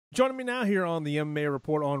Joining me now here on the MMA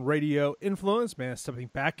Report on Radio Influence, man, stepping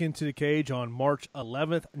back into the cage on March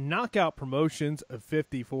 11th, Knockout Promotions of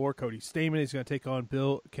 54. Cody Stamann is going to take on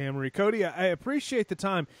Bill Kamery. Cody, I appreciate the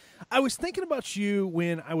time. I was thinking about you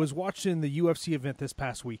when I was watching the UFC event this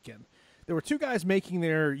past weekend. There were two guys making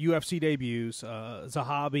their UFC debuts,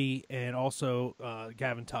 Zahabi and also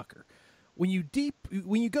Gavin Tucker. When you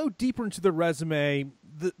go deeper into the resume,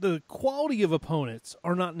 the quality of opponents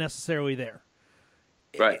are not necessarily there.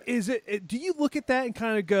 Right. Do you look at that and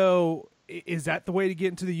kind of go, is that the way to get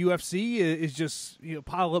into the UFC? Is just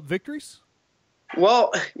pile up victories?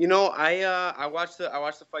 Well, I watched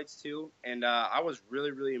the fights too, and I was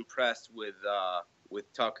really impressed with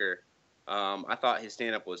Tucker. I thought his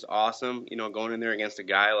stand up was awesome. Going in there against a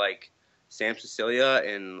guy like Sam Cecilia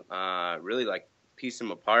and really like piece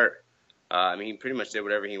him apart. He pretty much did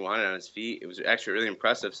whatever he wanted on his feet. It was actually really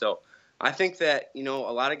impressive. So I think that, a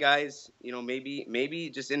lot of guys,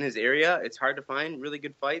 maybe just in his area, it's hard to find really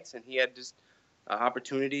good fights, and he had just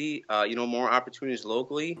opportunity, more opportunities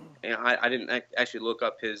locally. And I didn't actually look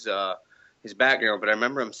up his background, but I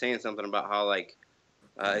remember him saying something about how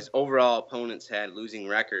his overall opponents had losing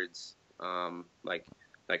records, like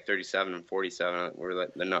 37 and 47.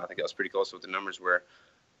 No, I think that was pretty close to what the numbers were.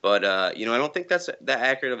 But I don't think that's that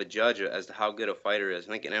accurate of a judge as to how good a fighter is.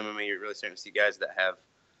 I think in MMA you're really starting to see guys that have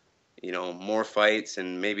more fights,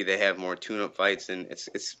 and maybe they have more tune-up fights, and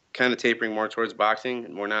it's kind of tapering more towards boxing,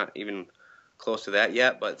 and we're not even close to that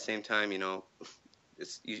yet. But at the same time, you're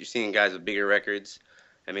seeing guys with bigger records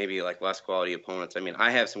and maybe like less quality opponents. I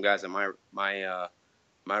have some guys on my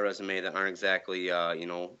resume that aren't exactly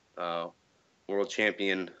world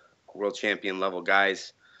champion level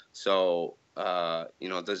guys. So there's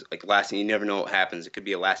you never know what happens. It could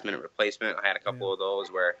be a last minute replacement. I had a couple of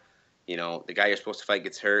those where the guy you're supposed to fight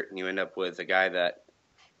gets hurt, and you end up with a guy that,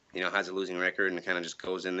 has a losing record and kind of just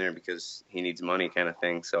goes in there because he needs money kind of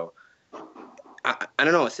thing. So I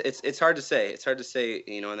don't know. It's hard to say. It's hard to say,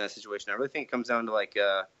 in that situation. I really think it comes down to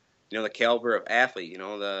the caliber of athlete.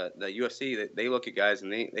 The UFC, they look at guys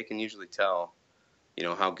and they can usually tell,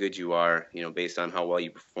 how good you are, based on how well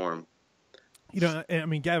you perform.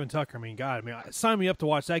 Gavin Tucker, sign me up to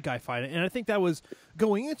watch that guy fight. And I think that was,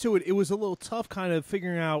 going into it, it was a little tough kind of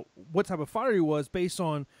figuring out what type of fighter he was based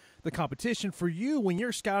on the competition. For you, when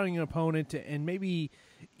you're scouting an opponent and maybe,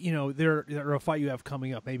 they're a fight you have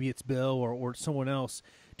coming up, maybe it's Bill or someone else,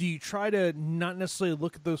 do you try to not necessarily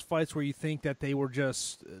look at those fights where you think that they were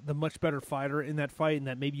just the much better fighter in that fight and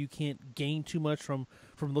that maybe you can't gain too much from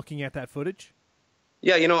looking at that footage?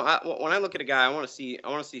 Yeah, when I look at a guy, I want to see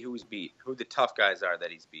who he's beat, who the tough guys are that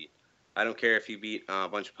he's beat. I don't care if he beat a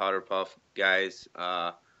bunch of powder puff guys.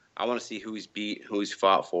 I want to see who he's beat, who he's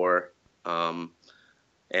fought for, and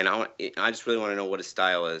I just really want to know what his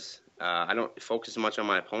style is. I don't focus much on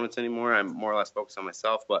my opponents anymore. I'm more or less focused on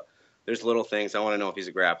myself. But there's little things I want to know: if he's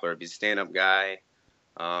a grappler, if he's a stand-up guy,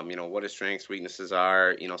 what his strengths, weaknesses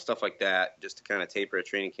are, stuff like that, just to kind of taper a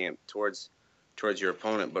training camp towards your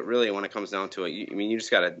opponent. But really, when it comes down to it,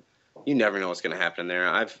 you never know what's going to happen there.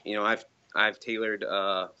 I've tailored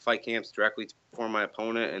fight camps directly for my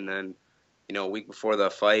opponent, and then a week before the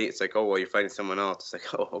fight, it's like, oh well, you're fighting someone else. It's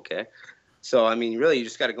like, oh okay. So really, you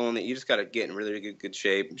just got to go in there. You just got to get in really good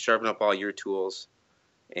shape, sharpen up all your tools,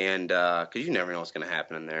 and because you never know what's going to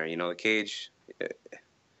happen in there. The cage.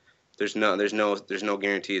 There's no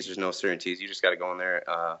guarantees. There's no certainties. You just got to go in there,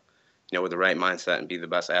 with the right mindset and be the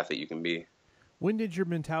best athlete you can be. When did your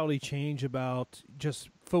mentality change about just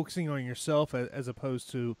focusing on yourself as opposed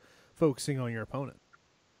to focusing on your opponent?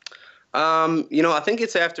 I think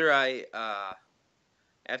it's after I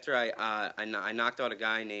knocked out a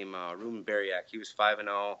guy named Ruben Bariak. He was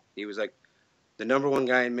 5-0. He was like the number one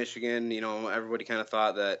guy in Michigan. Everybody kind of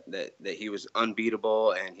thought that he was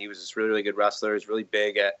unbeatable, and he was this really good wrestler. He's really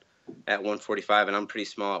big at 145, and I'm pretty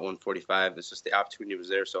small at 145. It's just the opportunity was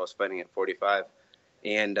there, so I was fighting at 45,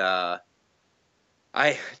 and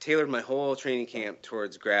I tailored my whole training camp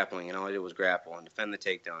towards grappling, and all I did was grapple and defend the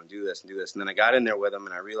takedown, do this. And then I got in there with him,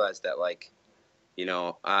 and I realized that,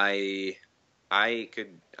 I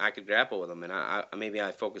could grapple with him, and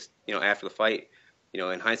I focused, after the fight,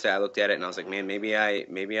 in hindsight, I looked at it and I was like, man, maybe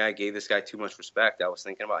I gave this guy too much respect. I was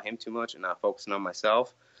thinking about him too much and not focusing on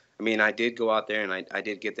myself. I did go out there and I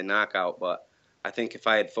did get the knockout, but I think if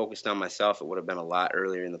I had focused on myself, it would have been a lot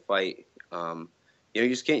earlier in the fight.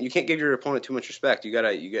 You can't give your opponent too much respect. You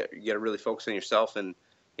gotta really focus on yourself and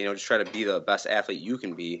just try to be the best athlete you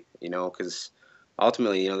can be. Because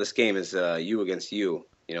ultimately, this game is you against you.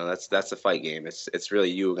 That's the fight game. It's really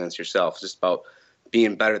you against yourself. It's just about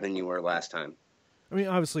being better than you were last time.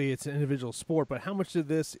 Obviously it's an individual sport, but how much of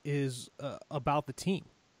this is about the team?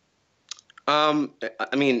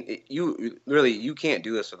 I mean, you can't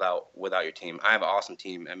do this without your team. I have an awesome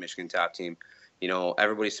team at Michigan Top Team. You know,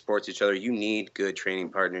 everybody supports each other. You need good training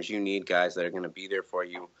partners. You need guys that are going to be there for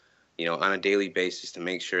you, you know, on a daily basis to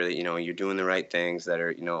make sure that, you know, you're doing the right things, that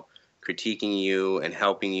are, you know, critiquing you and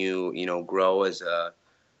helping you, you know, grow as an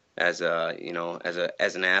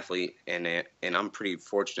athlete. And I'm pretty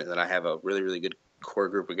fortunate that I have a really, really good core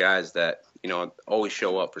group of guys that, you know, always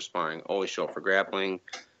show up for sparring, always show up for grappling.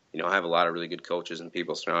 You know, I have a lot of really good coaches and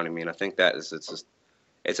people surrounding me, and I think that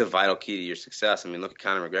it's a vital key to your success. I mean, look at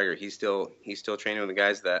Conor McGregor. He's still training with the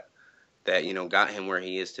guys that you know got him where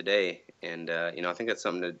he is today, and you know, I think that's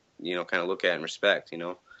something to, you know, kind of look at and respect. You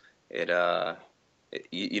know,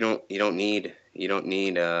 you don't need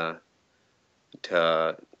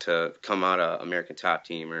to come out of American Top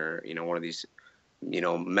Team or, you know, one of these, you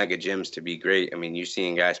know, mega gyms to be great. I mean, you're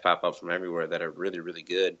seeing guys pop up from everywhere that are really, really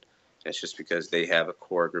good. It's just because they have a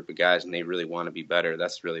core group of guys and they really want to be better.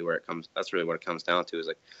 That's really what it comes down to, is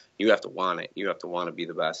like, you have to want it. You have to want to be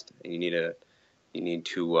the best, and you need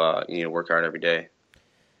to work hard every day.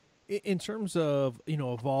 In terms of, you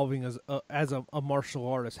know, evolving as a martial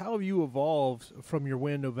artist, how have you evolved from your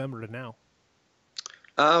win in November to now?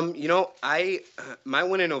 You know, my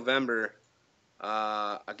win in November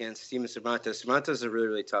against Steven Cervantes. Cervantes is a really,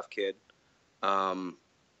 really tough kid.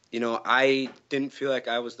 You know, I didn't feel like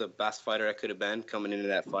I was the best fighter I could have been coming into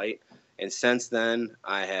that fight. And since then,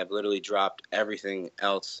 I have literally dropped everything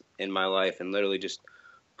else in my life and literally just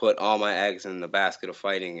put all my eggs in the basket of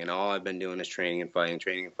fighting. And all I've been doing is training and fighting,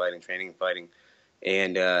 training and fighting, training and fighting.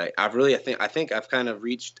 And I think I've kind of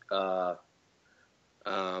reached, you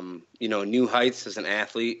know, new heights as an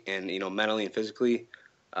athlete, and, you know, mentally and physically,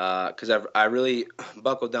 because I really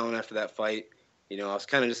buckled down after that fight. You know, I was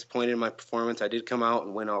kind of disappointed in my performance. I did come out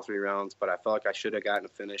and win all 3 rounds, but I felt like I should have gotten a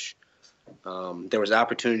finish. There was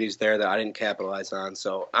opportunities there that I didn't capitalize on.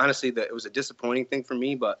 So honestly, it was a disappointing thing for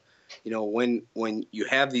me. But, you know, when you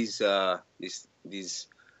have these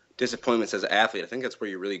disappointments as an athlete, I think that's where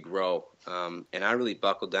you really grow. And I really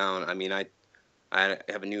buckled down. I mean, I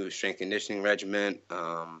have a new strength conditioning regimen.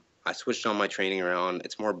 I switched all my training around.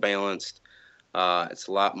 It's more balanced. It's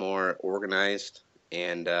a lot more organized,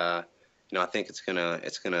 and you know, I think it's gonna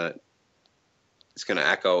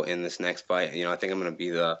echo in this next fight. You know, I think I'm gonna be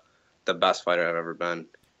the best fighter I've ever been,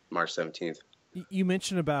 March 17th. You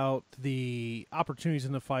mentioned about the opportunities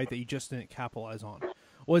in the fight that you just didn't capitalize on.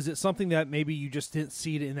 Was it something that maybe you just didn't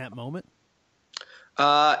see it in that moment?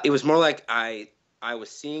 It was more like I was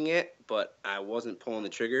seeing it, but I wasn't pulling the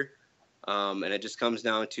trigger. And it just comes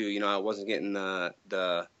down to, you know, I wasn't getting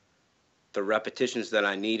the repetitions that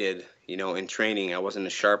I needed, you know, in training. I wasn't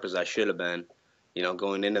as sharp as I should have been, you know,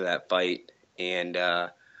 going into that fight. And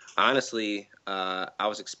honestly, I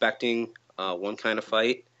was expecting one kind of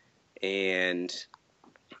fight, and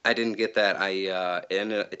I didn't get that.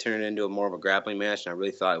 It turned into more of a grappling match, and I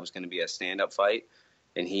really thought it was going to be a stand-up fight.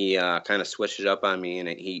 And he kind of switched it up on me, and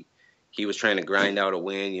he was trying to grind out a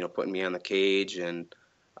win, you know, putting me on the cage, and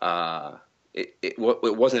it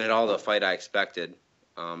wasn't at all the fight I expected.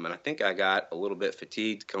 And I think I got a little bit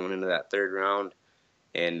fatigued coming into that 3rd round,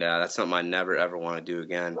 and that's something I never ever want to do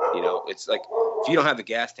again. You know, it's like, if you don't have the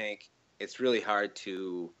gas tank, it's really hard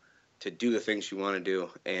to do the things you want to do.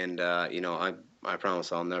 And you know, I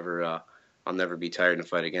promise I'll never be tired in a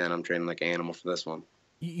fight again. I'm training like an animal for this one.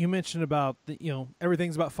 You mentioned about you know,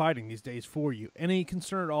 everything's about fighting these days for you. Any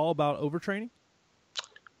concern at all about overtraining?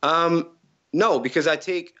 No, because I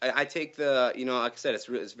take the, you know, like I said,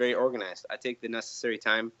 it's very organized. I take the necessary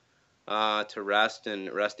time to rest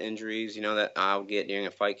injuries, you know, that I'll get during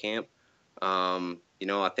a fight camp. You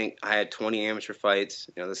know, I think I had 20 amateur fights.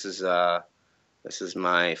 You know, this is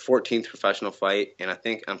my 14th professional fight, and I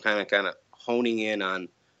think I'm kind of honing in on,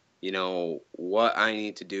 you know, what I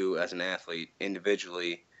need to do as an athlete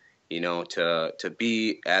individually, you know, to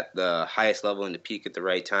be at the highest level and to peak at the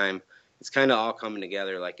right time. It's kind of all coming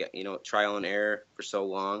together, like, you know, trial and error for so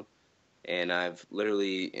long. And I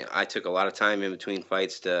took a lot of time in between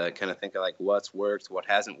fights to kind of think of like what's worked, what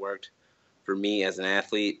hasn't worked for me as an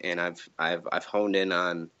athlete. And I've honed in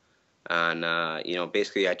on you know,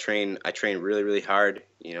 basically I train really, really hard,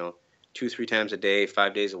 you know, 2-3 times a day,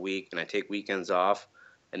 5 days a week, and I take weekends off.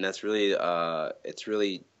 And that's really, it's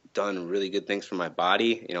really done really good things for my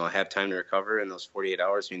body. You know, I have time to recover in those 48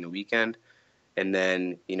 hours during the weekend. And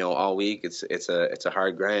then, you know, all week it's a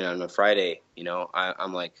hard grind. On a Friday, you know,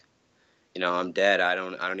 I'm like, you know, I'm dead. I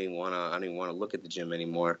don't even want to look at the gym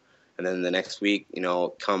anymore. And then the next week, you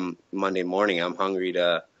know, come Monday morning, I'm hungry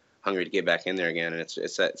to get back in there again. And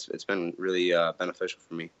it's been really beneficial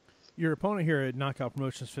for me. Your opponent here at Knockout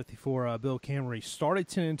Promotions 54, Bill Kamery, started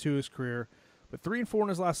 10-2 his career. but 3-4 in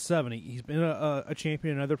his last 7. He's been a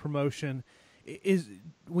champion in another promotion. Is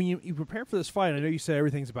when you prepare for this fight, I know you said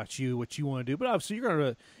everything's about you, what you want to do, but obviously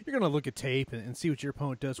you're gonna look at tape and see what your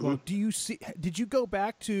opponent does. Well, did you go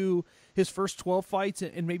back to his first 12 fights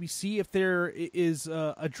and maybe see if there is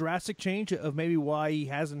a drastic change of maybe why he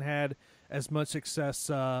hasn't had as much success,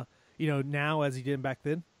 now as he did back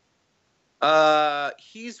then?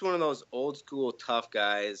 He's one of those old school tough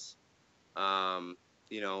guys.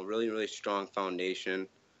 Really, really strong foundation.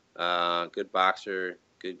 Good boxer,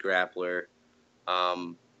 good grappler.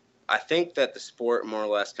 I think that the sport more or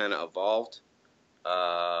less kind of evolved,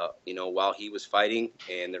 while he was fighting.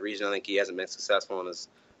 And the reason I think he hasn't been as successful in his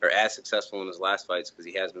last fights, because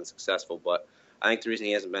he has been successful. But I think the reason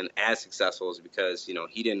he hasn't been as successful is because,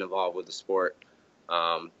 he didn't evolve with the sport,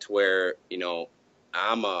 to where,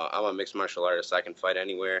 I'm a mixed martial artist. I can fight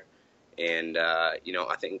anywhere. And, I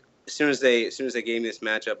think as soon as they gave me this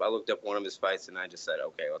matchup, I looked up one of his fights and I just said,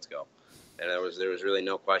 okay, let's go. And there was really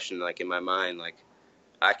no question, like, in my mind, like,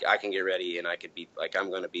 I can get ready and I could beat, like, I'm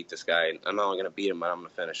going to beat this guy. I'm not only going to beat him, but I'm going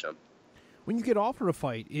to finish him. When you get offered a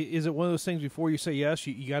fight, is it one of those things before you say yes,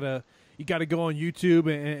 you gotta go on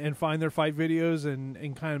YouTube and find their fight videos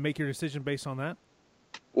and kind of make your decision based on that?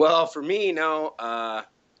 Well, for me, no.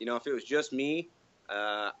 If it was just me,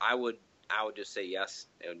 I would just say yes.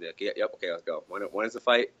 It would be like, yep, okay, let's go. When is the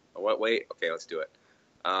fight? Or what weight? Okay, let's do it.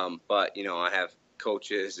 But I have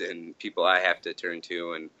coaches and people I have to turn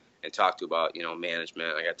to and talk to about,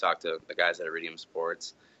 management. I got to talk to the guys at Iridium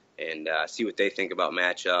Sports and see what they think about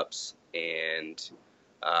matchups and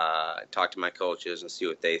talk to my coaches and see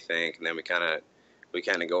what they think. And then we kind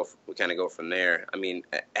of go from there. I mean,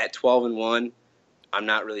 at 12-1, I'm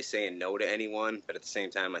not really saying no to anyone, but at the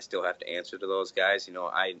same time, I still have to answer to those guys.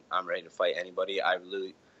 I'm ready to fight anybody. I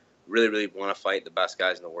really, really, really want to fight the best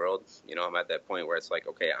guys in the world. I'm at that point where it's like,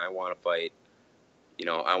 okay, I want to fight.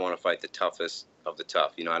 I want to fight the toughest of the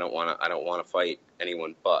tough. I don't want to fight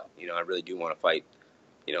anyone, but I really do want to fight.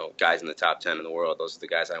 Guys in the top 10 in the world. Those are the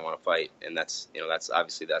guys I want to fight, and that's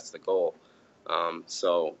obviously that's the goal.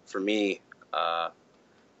 So for me,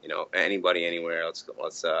 anybody, anywhere, let's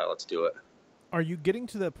do it. Are you getting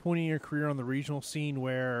to that point in your career on the regional scene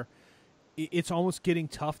where it's almost getting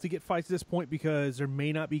tough to get fights at this point because there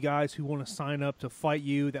may not be guys who want to sign up to fight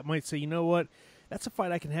you that might say, you know what, that's a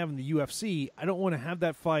fight I can have in the UFC. I don't want to have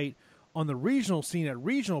that fight on the regional scene at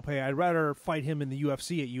regional pay. I'd rather fight him in the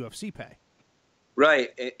UFC at UFC pay. Right,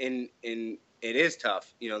 and it is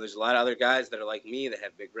tough. There's a lot of other guys that are like me that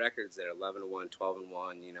have big records that are 11-1,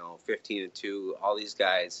 12-1, 15-2, all these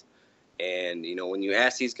guys. And, when you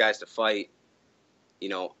ask these guys to fight,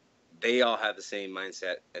 they all have the same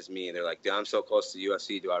mindset as me. They're like, I'm so close to the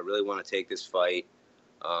UFC. Do I really want to take this fight?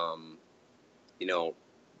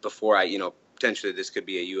 Before I, potentially this could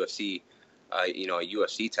be a UFC, a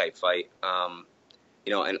UFC type fight.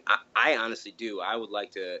 And I honestly do. I would like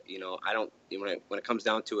to, I don't, when it comes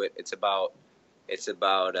down to it, it's about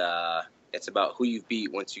who you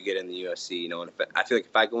beat once you get in the UFC, and I feel like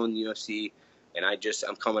if I go in the UFC and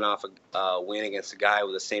I'm coming off a win against a guy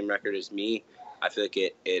with the same record as me, I feel like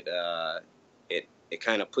it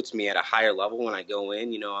kind of puts me at a higher level when I go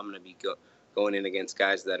in. I'm going to be going in against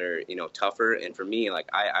guys that are, tougher. And for me, like,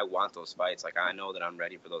 I want those fights. Like, I know that I'm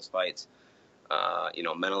ready for those fights.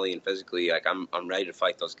 Mentally and physically, like I'm ready to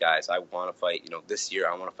fight those guys. I want to fight. This year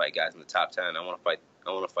I want to fight guys in the top 10. I want to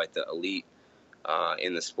fight the elite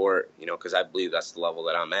in the sport. Because I believe that's the level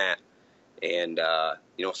that I'm at. And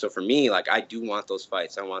so for me, like, I do want those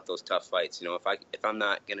fights. I want those tough fights. If I'm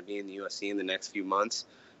not going to be in the UFC in the next few months,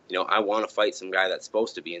 I want to fight some guy that's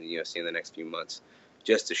supposed to be in the UFC in the next few months,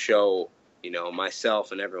 just to show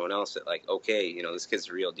myself and everyone else that, like, okay, this kid's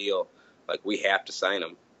the real deal. Like, we have to sign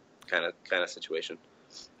him. Kind of situation.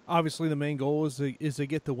 Obviously, the main goal is to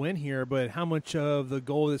get the win here, but how much of the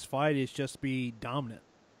goal of this fight is just be dominant?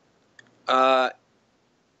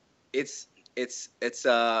 It's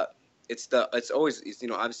always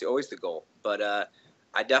obviously always the goal, but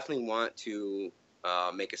I definitely want to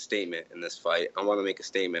make a statement in this fight. I want to make a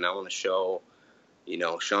statement. I want to show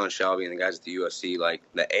Sean Shelby and the guys at the UFC, like,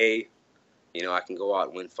 I can go out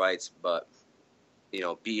and win fights, but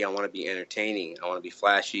B, I want to be entertaining. I want to be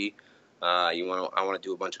flashy. I want to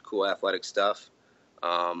do a bunch of cool athletic stuff.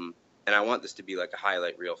 And I want this to be like a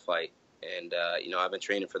highlight reel fight. And, I've been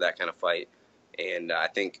training for that kind of fight. And I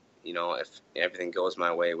think, if everything goes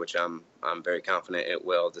my way, which I'm very confident it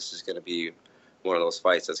will, this is going to be one of those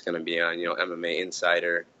fights that's going to be on, MMA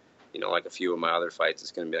Insider, like a few of my other fights.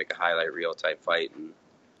 It's going to be like a highlight reel type fight. And,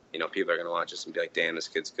 people are going to watch this and be like, damn, this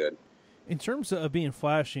kid's good. In terms of being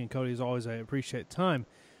flashy, and Cody, as always, I appreciate time.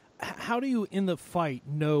 how do you in the fight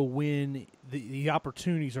know when the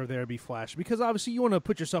opportunities are there to be flashy? Because obviously you want to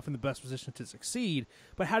put yourself in the best position to succeed,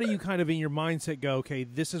 but how do you kind of in your mindset go, okay,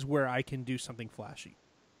 this is where I can do something flashy?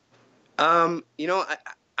 You know,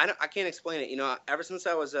 I can't explain it. You know, ever since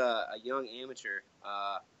I was a young amateur,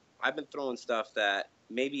 I've been throwing stuff that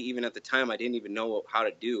maybe even at the time I didn't even know how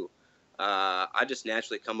to do. I just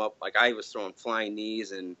naturally come up, like I was throwing flying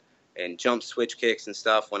knees and jump switch kicks and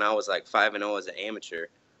stuff when I was like 5-0 as an amateur.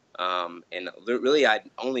 And really, I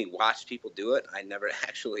only watched people do it. I never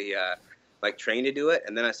actually like trained to do it.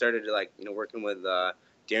 And then I started to working with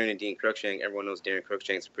Darren and Dean Cruikshank. Everyone knows Darren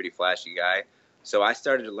Cruikshank's a pretty flashy guy. So I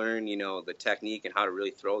started to learn, the technique and how to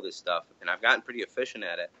really throw this stuff. And I've gotten pretty efficient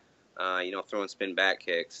at it. Throwing spin back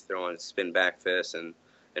kicks, throwing spin back fists, and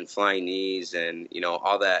flying knees, and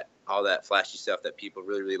all that flashy stuff that people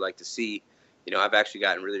really, really like to see. I've actually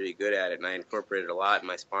gotten really, really good at it, and I incorporate it a lot in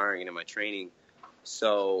my sparring and in my training.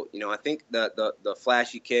 So, I think the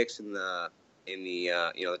flashy kicks and the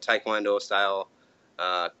Taekwondo style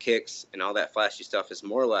kicks and all that flashy stuff has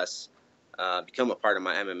more or less become a part of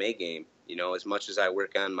my MMA game. As much as I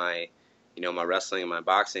work on my, my wrestling and my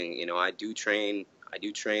boxing, I do train,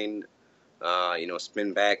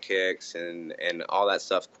 spin back kicks and all that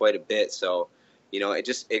stuff quite a bit. So,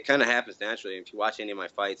 it kind of happens naturally. If you watch any of my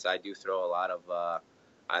fights, I do throw a lot of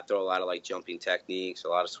like jumping techniques, a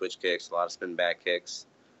lot of switch kicks, a lot of spin back kicks.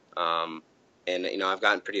 And I've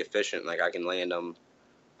gotten pretty efficient. Like I can land them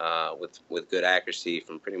with good accuracy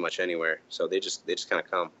from pretty much anywhere. So they just kind of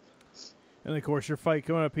come. And of course, your fight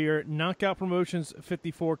coming up here, Knockout Promotions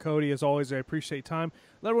 54. Cody, as always, I appreciate time.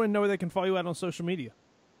 Let everyone know where they can follow you out on social media.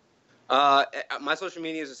 My social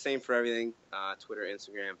media is the same for everything. Twitter,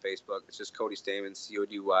 Instagram, Facebook. It's just Cody Stamann,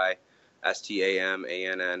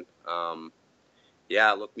 CodyStamann.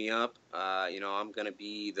 Yeah, look me up. I'm gonna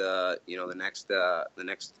be the next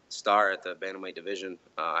star at the bantamweight division.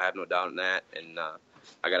 I have no doubt in that. And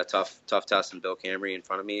I got a tough test in Bill Kamery in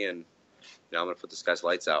front of me, and I'm gonna put this guy's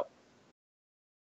lights out.